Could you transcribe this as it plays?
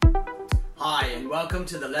welcome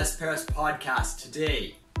to the Les Perras podcast.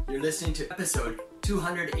 Today, you're listening to episode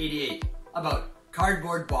 288 about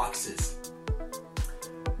cardboard boxes.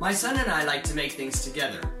 My son and I like to make things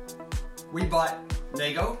together. We bought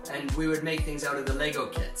Lego and we would make things out of the Lego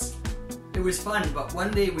kits. It was fun, but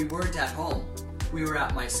one day we weren't at home. We were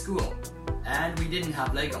at my school and we didn't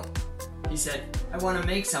have Lego. He said, I want to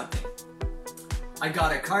make something. I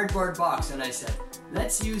got a cardboard box and I said,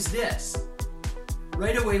 let's use this.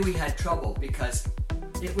 Right away we had trouble because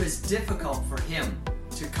it was difficult for him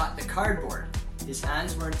to cut the cardboard. His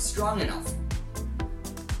hands weren't strong enough.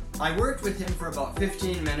 I worked with him for about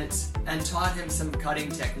 15 minutes and taught him some cutting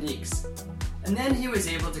techniques. And then he was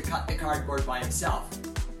able to cut the cardboard by himself.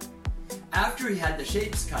 After he had the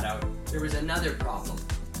shapes cut out, there was another problem.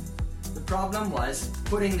 The problem was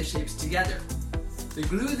putting the shapes together. The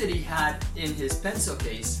glue that he had in his pencil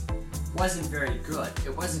case wasn't very good.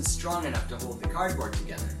 It wasn't strong enough to hold the cardboard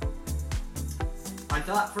together. I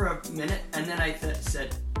thought for a minute and then I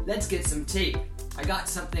said, let's get some tape. I got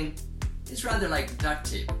something, it's rather like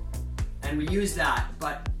duct tape. And we used that,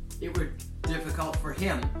 but it was difficult for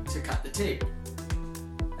him to cut the tape.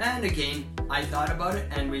 And again, I thought about it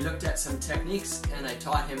and we looked at some techniques and I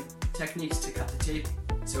taught him techniques to cut the tape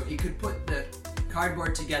so he could put the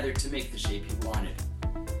cardboard together to make the shape he wanted.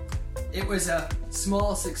 It was a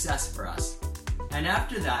small success for us. And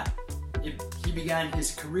after that, he began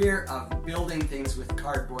his career of building things with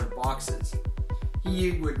cardboard boxes.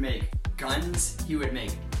 He would make guns, he would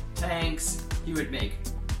make tanks, he would make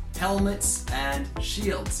helmets and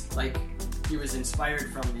shields, like he was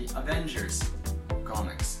inspired from the Avengers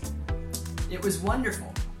comics. It was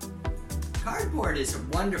wonderful. Cardboard is a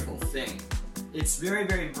wonderful thing. It's very,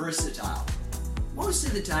 very versatile. Most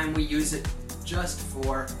of the time we use it just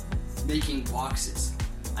for making boxes.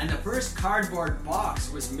 And the first cardboard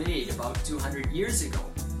box was made about 200 years ago.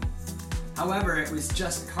 However, it was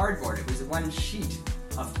just cardboard. It was one sheet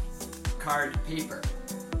of card paper.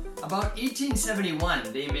 About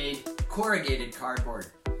 1871, they made corrugated cardboard.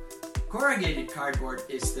 Corrugated cardboard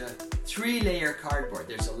is the three-layer cardboard.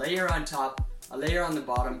 There's a layer on top, a layer on the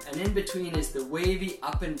bottom, and in between is the wavy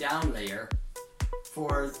up and down layer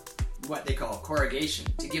for what they call corrugation,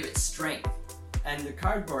 to give it strength. And the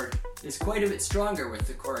cardboard is quite a bit stronger with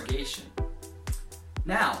the corrugation.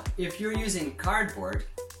 Now, if you're using cardboard,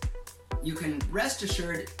 you can rest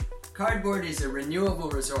assured cardboard is a renewable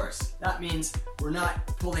resource. That means we're not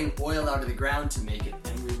pulling oil out of the ground to make it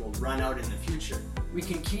and we will run out in the future. We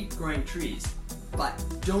can keep growing trees, but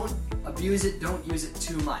don't abuse it, don't use it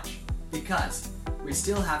too much, because we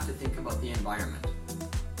still have to think about the environment.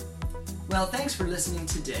 Well, thanks for listening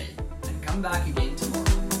today, and come back again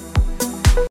tomorrow.